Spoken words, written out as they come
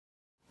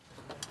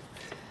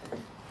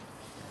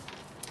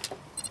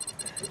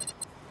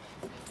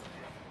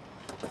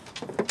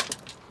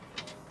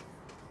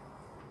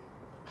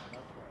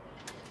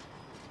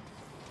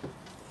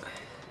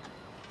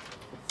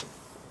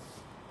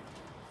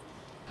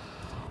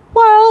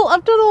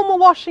I've done all my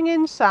washing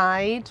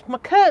inside. My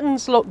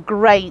curtains look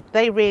great.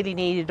 They really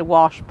needed a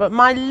wash. But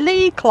my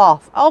lee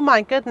cloth, oh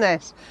my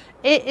goodness,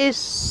 it is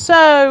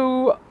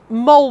so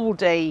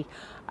mouldy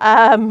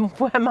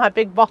where my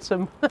big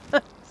bottom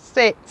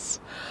sits.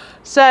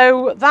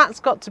 So that's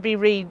got to be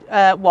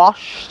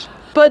washed.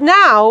 But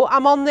now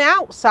I'm on the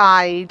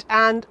outside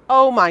and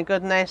oh my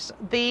goodness,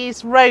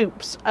 these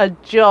ropes are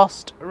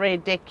just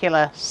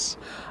ridiculous.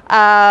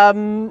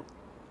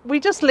 We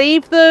just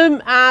leave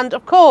them and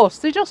of course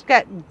they just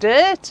get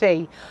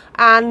dirty.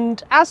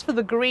 And as for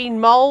the green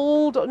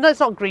mould, no,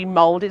 it's not green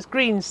mould, it's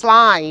green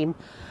slime.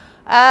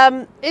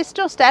 It's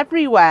just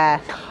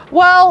everywhere.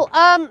 Well,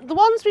 the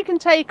ones we can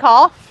take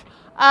off,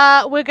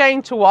 we're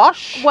going to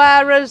wash,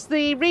 whereas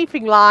the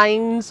reefing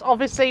lines,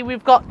 obviously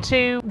we've got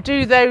to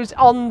do those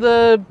on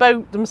the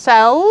boat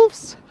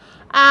themselves.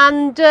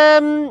 And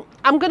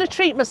I'm going to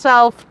treat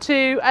myself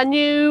to a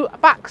new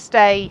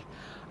backstay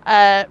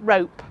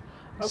rope.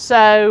 Okay.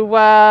 So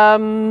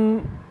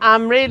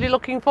I'm really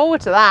looking forward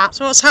to that.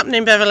 So what's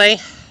happening, Beverly?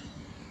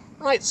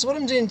 Right, so what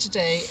I'm doing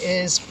today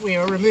is we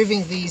are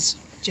removing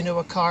these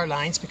Genoa car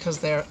lines because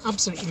they're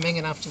absolutely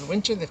minging after the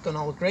winter. They've gone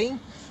all green.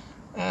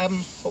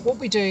 But what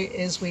we do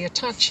is we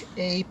attach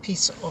a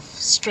piece of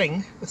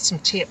string with some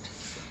tape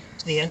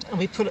to the end and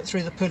we pull it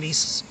through the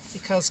pulleys,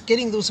 because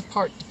getting those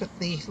apart to put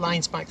the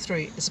lines back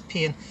through is a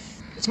pain.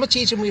 It's much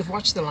easier when we've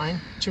watched the line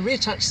to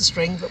reattach the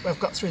string that we've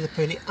got through the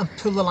pulley and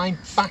pull the line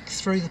back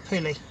through the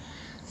pulley,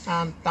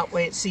 and that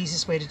way it's the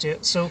easiest way to do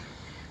it. So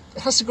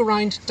it has to go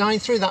round down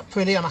through that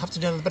pulley and I have to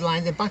do a little bit of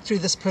line, then back through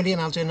this pulley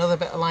and I'll do another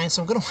bit of line.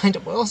 So I'm going to wind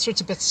up with all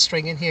sorts of bits of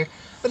string in here,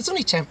 but it's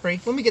only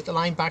temporary. When we get the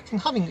line back from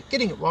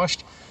getting it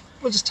washed,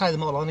 we'll just tie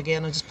them all on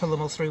again and just pull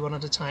them all through one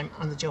at a time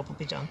and the job will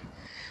be done.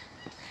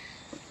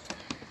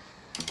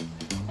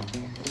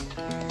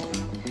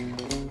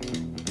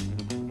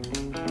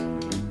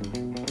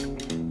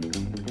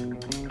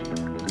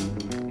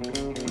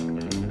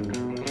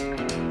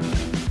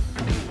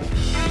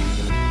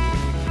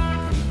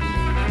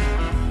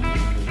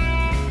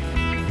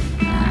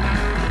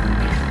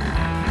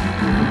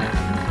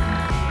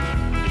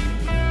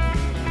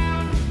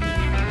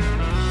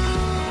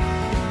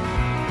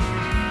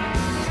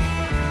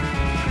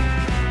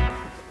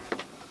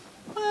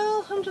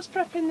 Just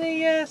prepping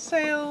the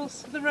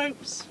sails, the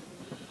ropes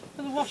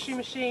for the washing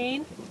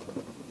machine.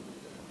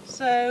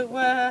 So,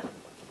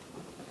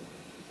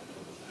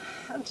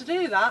 and to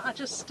do that, I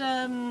just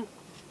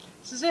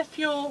it's as if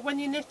when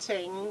you're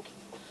knitting,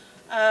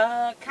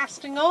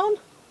 casting on.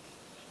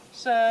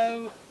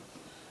 So,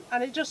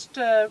 and it just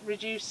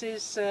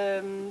reduces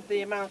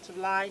the amount of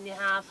line you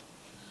have.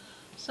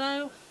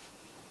 So,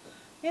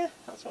 yeah,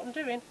 that's what I'm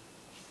doing.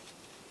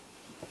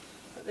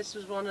 But this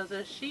was one of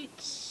the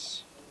sheets.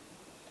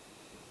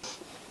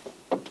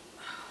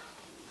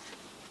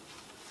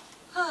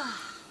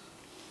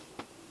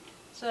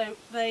 So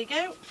there you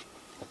go,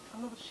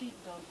 another sheet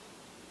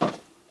done.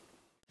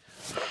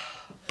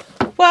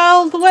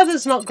 Well, the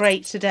weather's not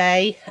great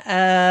today.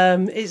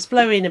 It's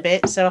blowing a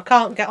bit, so I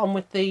can't get on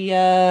with the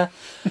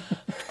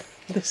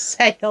the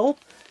sail.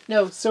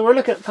 No, so we're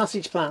looking at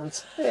passage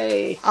plans.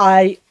 Hey,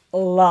 I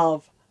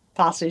love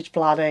passage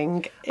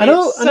planning.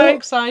 It's so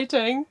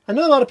exciting. I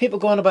know a lot of people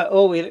go on about,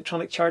 oh,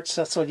 electronic charts,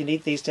 that's all you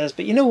need these days.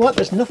 But you know what?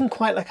 There's nothing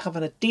quite like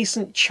having a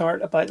decent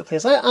chart about the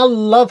place. I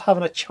love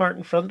having a chart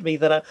in front of me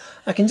that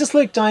I can just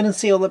look down and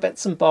see all the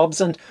bits and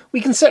bobs, and we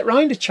can sit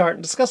round a chart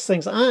and discuss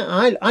things.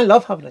 I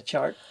love having a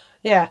chart.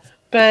 Yeah,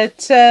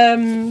 but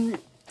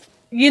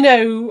you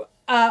know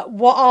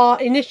what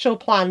our initial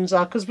plans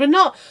are, because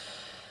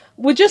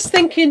we're just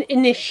thinking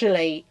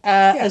initially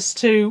as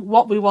to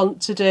what we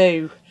want to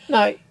do.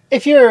 Now,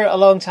 if you're a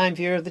long time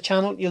viewer of the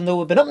channel, you'll know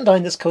we've been up and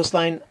down this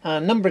coastline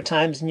a number of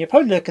times, and you're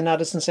probably looking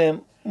at us and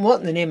saying, what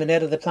in the name of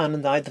Ned are they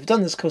planning now? They've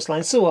done this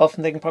coastline so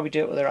often they can probably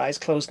do it with their eyes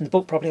closed, and the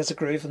boat probably has a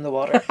groove in the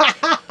water.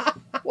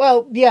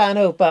 Well, yeah, I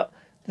know, but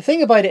the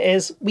thing about it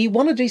is we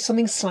want to do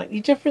something slightly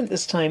different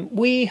this time.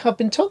 We have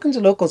been talking to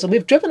locals, and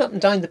we've driven up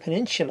and down the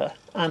peninsula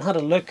and had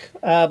a look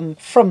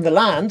from the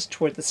land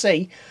toward the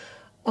sea,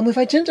 and we've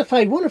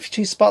identified one or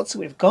two spots that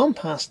we've gone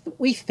past that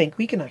we think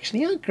we can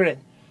actually anchor in.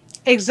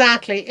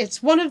 Exactly.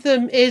 It's one of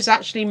them is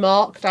actually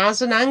marked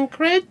as an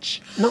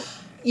anchorage. No,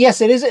 yes,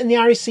 it is in the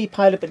REC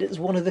pilot, but it's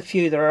one of the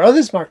few. There are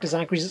others marked as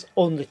anchorages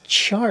on the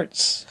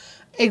charts.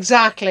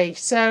 Exactly.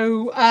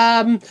 So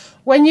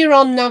when you're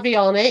on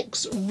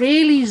Navionics,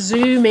 really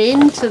zoom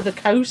into the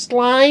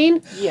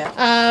coastline.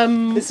 Yeah.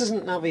 This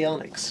isn't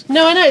Navionics.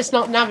 No, I know it's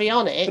not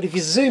Navionics. But if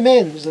you zoom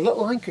in, there's a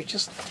little anchor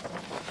just...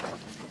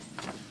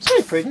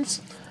 Sorry, Prudence.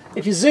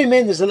 If you zoom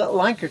in, there's a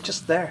little anchor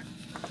just there.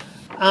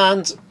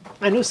 And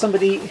I know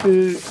somebody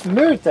who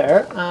moored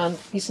there, and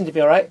he seemed to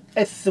be all right.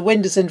 If the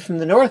wind is in from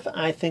the north,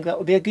 I think that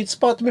would be a good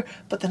spot to moor.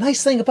 But the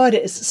nice thing about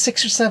it is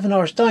 6 or 7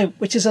 hours down,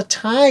 which is a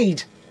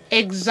tide.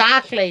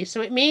 Exactly.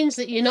 So it means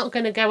that you're not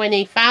going to go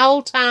any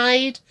foul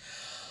tide.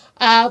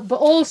 But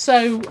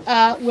also,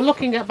 we're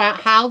looking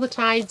about how the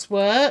tides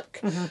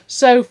work. Mm-hmm.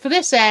 So for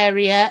this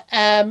area,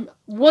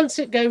 once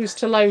it goes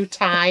to low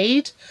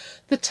tide,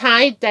 the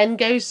tide then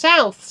goes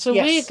south. So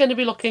Yes. we're going to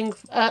be looking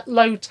at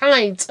low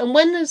tides. And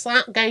when is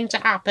that going to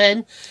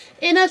happen?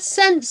 In a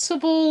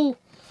sensible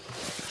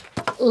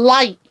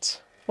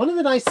light. One of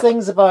the nice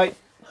things about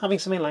having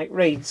something like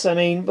reeds, I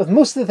mean, with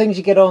most of the things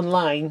you get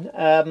online,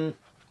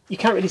 you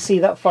can't really see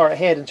that far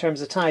ahead in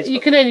terms of tides. You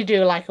can only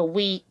do like a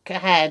week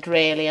ahead,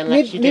 really,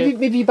 unless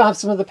maybe you have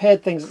some of the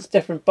paired things that's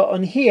different. But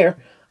on here,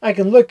 I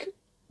can look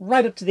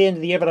right up to the end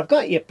of the year, but I've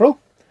got April,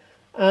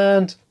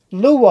 and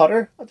low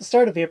water at the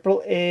start of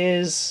April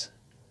is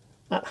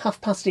at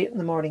 8:30 in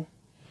the morning.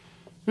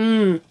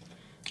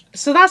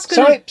 So that's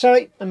going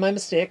Sorry, my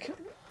mistake.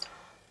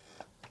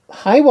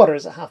 High water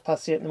is at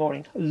 8:30 in the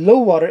morning. Low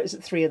water is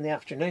at 3 in the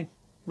afternoon.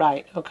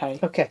 Right, okay.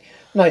 Okay.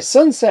 Now,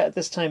 sunset at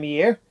this time of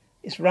year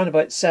is around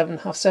about 7,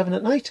 half 7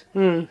 at night.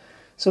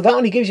 So that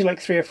only gives you like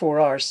 3 or 4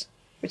 hours,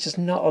 which is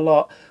not a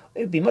lot. It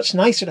would be much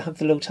nicer to have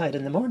the low tide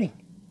in the morning.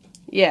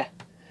 Yeah.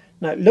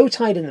 Now, low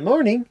tide in the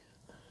morning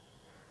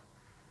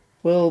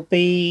will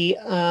be,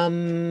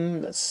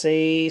 let's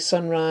see,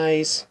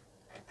 sunrise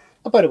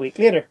about a week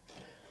later.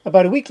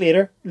 About a week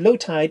later, low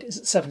tide is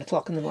at 7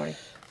 o'clock in the morning.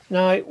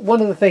 Now,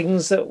 one of the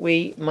things that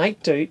we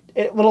might do,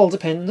 it will all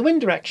depend on the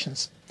wind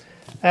directions.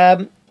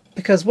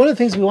 Because one of the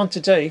things we want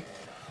to do,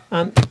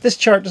 and this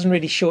chart doesn't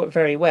really show it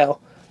very well,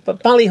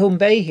 but Ballyholme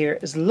Bay here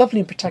is lovely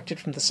and protected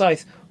from the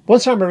south.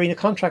 Once our marina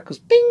contract goes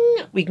bing,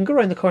 we can go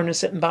around the corner and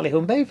sit in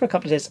Ballyholme Bay for a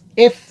couple of days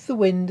if the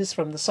wind is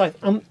from the south.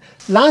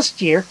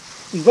 Last year,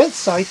 we went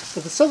south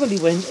with a southerly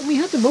wind and we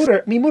had to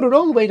motor. We motored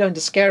all the way down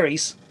to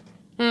Skerries.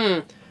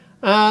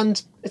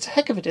 And it's a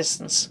heck of a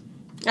distance.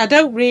 I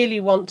don't really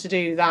want to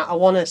do that. I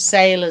want to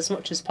sail as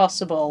much as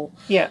possible.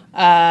 Yeah.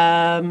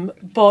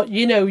 But,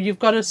 you know, you've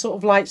got to sort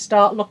of like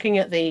start looking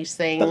at these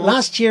things. But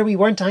last year we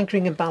weren't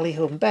anchoring in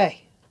Ballyholme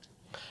Bay.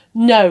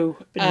 No.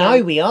 But now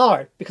we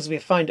are, because we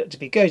have found it to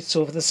be good.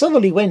 So with the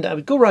southerly wind, I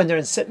would go around there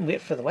and sit and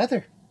wait for the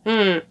weather.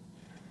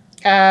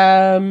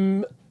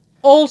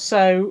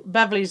 Also,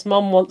 Beverly's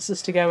mum wants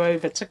us to go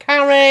over to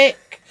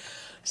Carrick.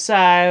 So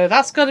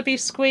that's got to be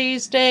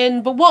squeezed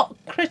in. But what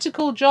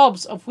critical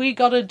jobs have we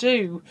got to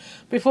do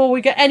before we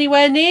get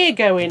anywhere near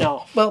going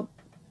off? Well,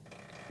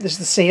 there's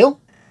the sail.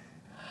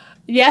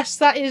 Yes,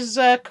 that is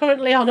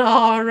currently on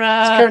our...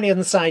 It's currently on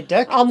the side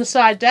deck. On the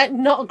side deck.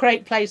 Not a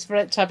great place for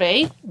it to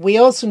be. We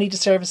also need to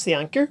service the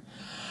anchor.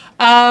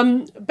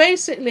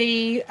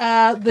 Basically,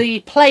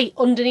 the plate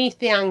underneath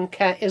the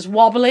anchor is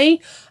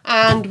wobbly,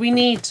 and we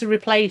need to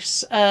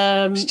replace.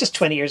 It's just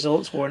 20 years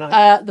old. It's worn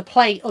out. The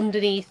plate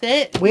underneath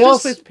it. We just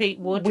also with peat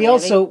wood. we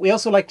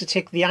also like to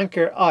take the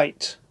anchor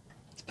out,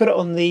 put it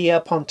on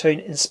the pontoon,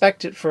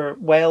 inspect it for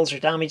wells or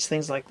damage,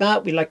 things like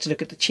that. We like to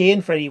look at the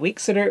chain for any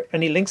links that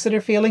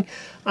are failing,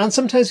 and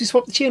sometimes we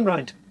swap the chain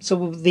round.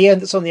 So the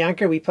end that's on the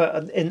anchor we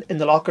put in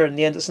the locker, and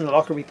the end that's in the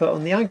locker we put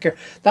on the anchor.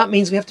 That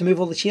means we have to move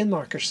all the chain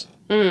markers.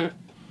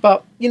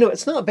 But, you know,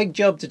 it's not a big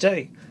job to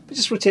do. But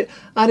just rotate.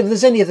 And if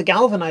there's any of the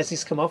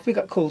galvanisings come off, we've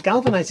got cold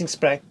galvanising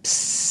spray.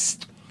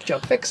 Psst,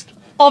 job fixed.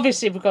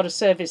 Obviously, we've got to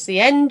service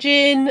the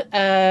engine.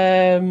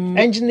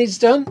 Engine needs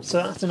done, so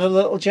that's another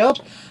little job.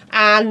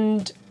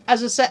 And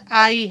as I said,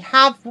 I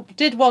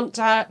did want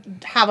to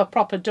have a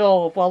proper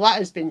door. Well, that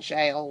has been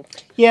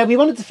shelved. Yeah, we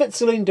wanted to fit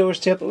saloon doors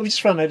to it, but we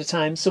just ran out of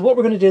time. So what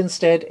we're going to do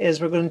instead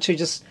is we're going to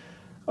just...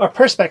 Our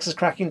perspex is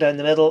cracking down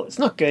the middle. It's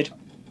not good.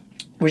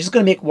 We're just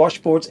going to make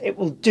washboards. It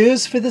will do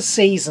us for the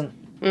season.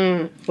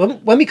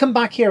 When we come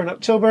back here in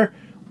October,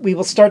 we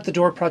will start the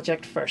door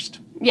project first.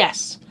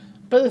 Yes.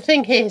 But the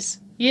thing is,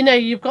 you know,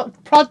 you've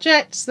got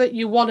projects that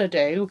you want to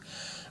do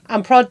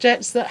and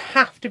projects that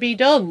have to be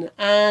done.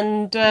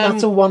 And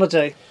that's a want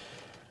to do.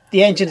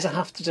 The engines I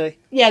have to do.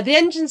 Yeah, the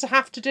engines I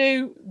have to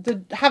do.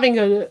 Having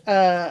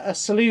a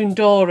saloon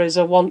door is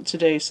a want to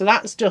do. So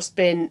that's just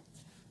been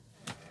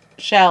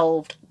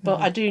shelved.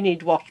 But I do need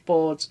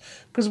washboards.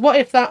 Because what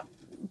if that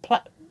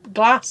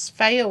glass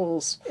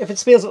fails? If it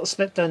fails, it'll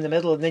split down the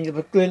middle, and then you'll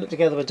be gluing it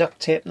together with duct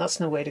tape, and that's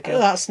no way to go.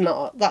 That's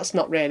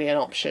not really an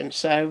option.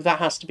 So that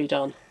has to be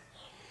done.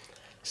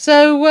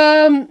 So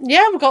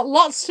yeah, we've got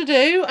lots to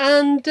do,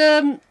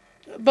 and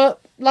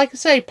but like I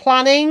say,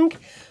 planning.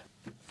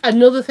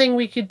 Another thing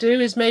we could do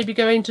is maybe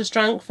going to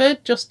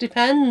Strangford. Just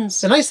depends.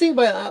 The nice thing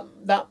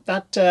about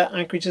that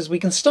anchorage is we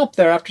can stop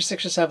there after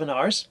 6 or 7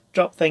 hours.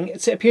 Drop thing.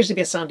 It appears to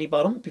be a sandy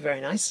bottom. It'd be very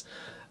nice.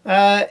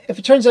 If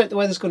it turns out the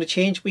weather's going to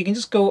change, we can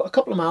just go a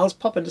couple of miles,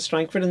 pop into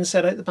Strangford and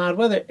set out the bad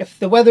weather. If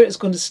the weather is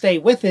going to stay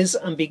with us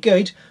and be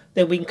good,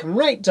 then we can come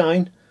right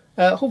down,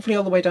 hopefully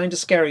all the way down to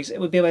Skerries. It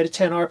would be about a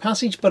 10-hour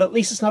passage, but at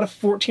least it's not a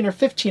 14 or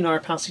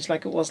 15-hour passage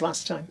like it was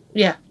last time.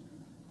 Yeah.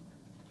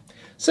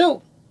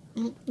 So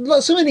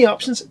many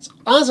options.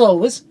 As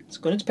always, it's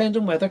going to depend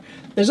on weather.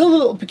 There's a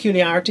little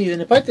peculiarity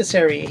in about this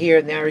area here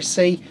in the Irish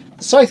Sea.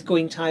 The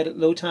south-going tide at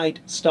low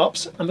tide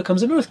stops and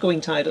becomes a north-going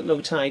tide at low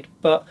tide,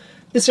 but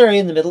this area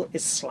in the middle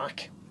is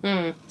slack.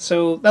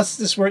 So this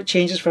is where it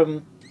changes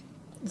from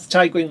the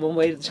tide going one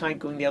way to the tide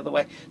going the other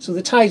way. So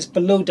the tides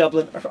below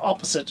Dublin are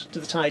opposite to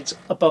the tides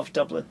above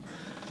Dublin.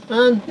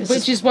 And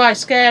which is why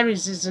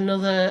Skerries is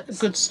another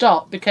good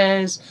stop,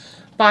 because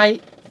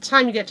by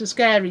time you get to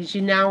Scaries,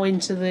 you're now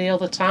into the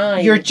other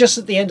tide. You're just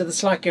at the end of the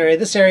slack area.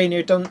 This area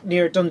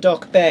near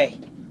Dundalk Bay.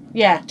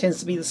 Yeah. Tends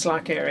to be the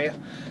slack area.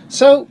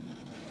 So,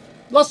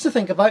 lots to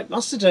think about,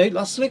 lots to do,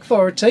 lots to look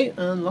forward to,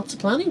 and lots of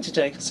planning to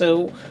do.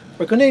 So,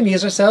 we're going to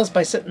amuse ourselves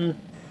by sitting,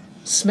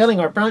 smelling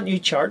our brand new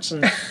charts,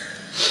 and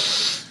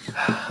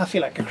I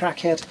feel like a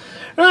crackhead.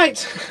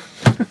 Right.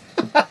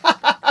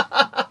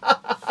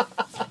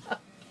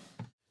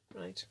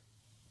 Right.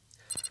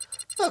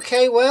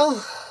 Okay,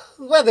 well,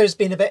 the weather's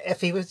been a bit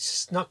iffy, which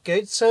is not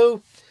good,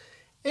 so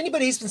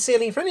anybody who's been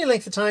sailing for any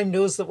length of time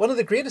knows that one of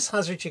the greatest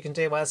hazards you can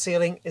do while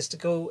sailing is to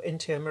go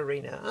into a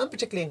marina, and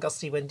particularly in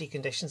gusty, windy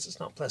conditions, it's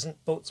not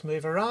pleasant. Boats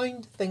move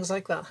around, things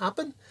like that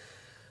happen.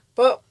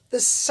 But the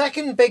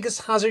second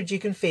biggest hazard you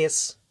can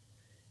face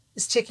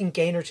is taking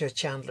Gaynor to a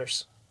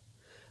chandler's.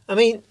 I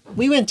mean,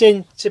 we went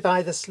in to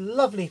buy this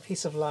lovely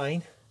piece of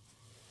line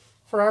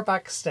for our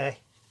back stay.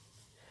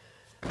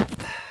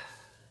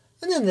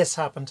 And then this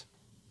happened.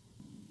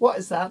 What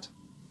is that?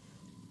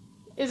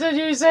 It's a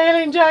new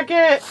sailing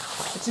jacket.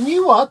 It's a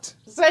new what?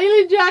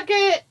 Sailing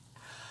jacket.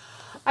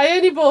 I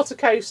only bought a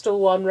coastal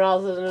one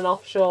rather than an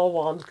offshore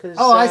one. Cause,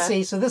 oh, I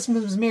see. So this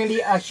was merely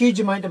a huge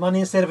amount of money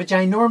instead of a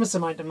ginormous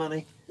amount of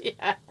money.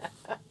 Yeah.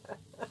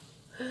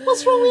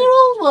 What's wrong with your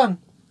old one?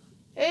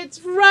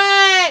 It's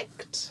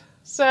wrecked.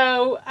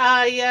 So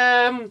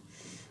I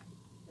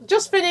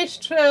just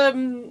finished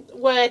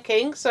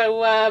working.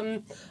 So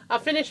I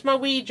finished my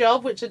wee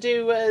job, which I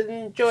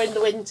do during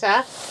the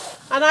winter.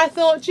 And I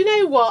thought, do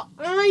you know what?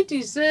 I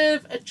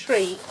deserve a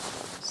treat.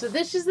 So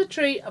this is the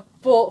treat I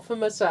bought for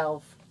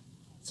myself.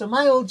 So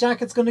my old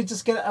jacket's going to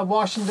just get a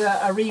wash and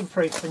a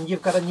reproof, and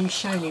you've got a new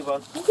shiny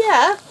one.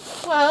 Yeah,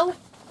 well,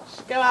 I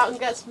should go out and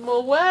get some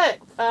more work.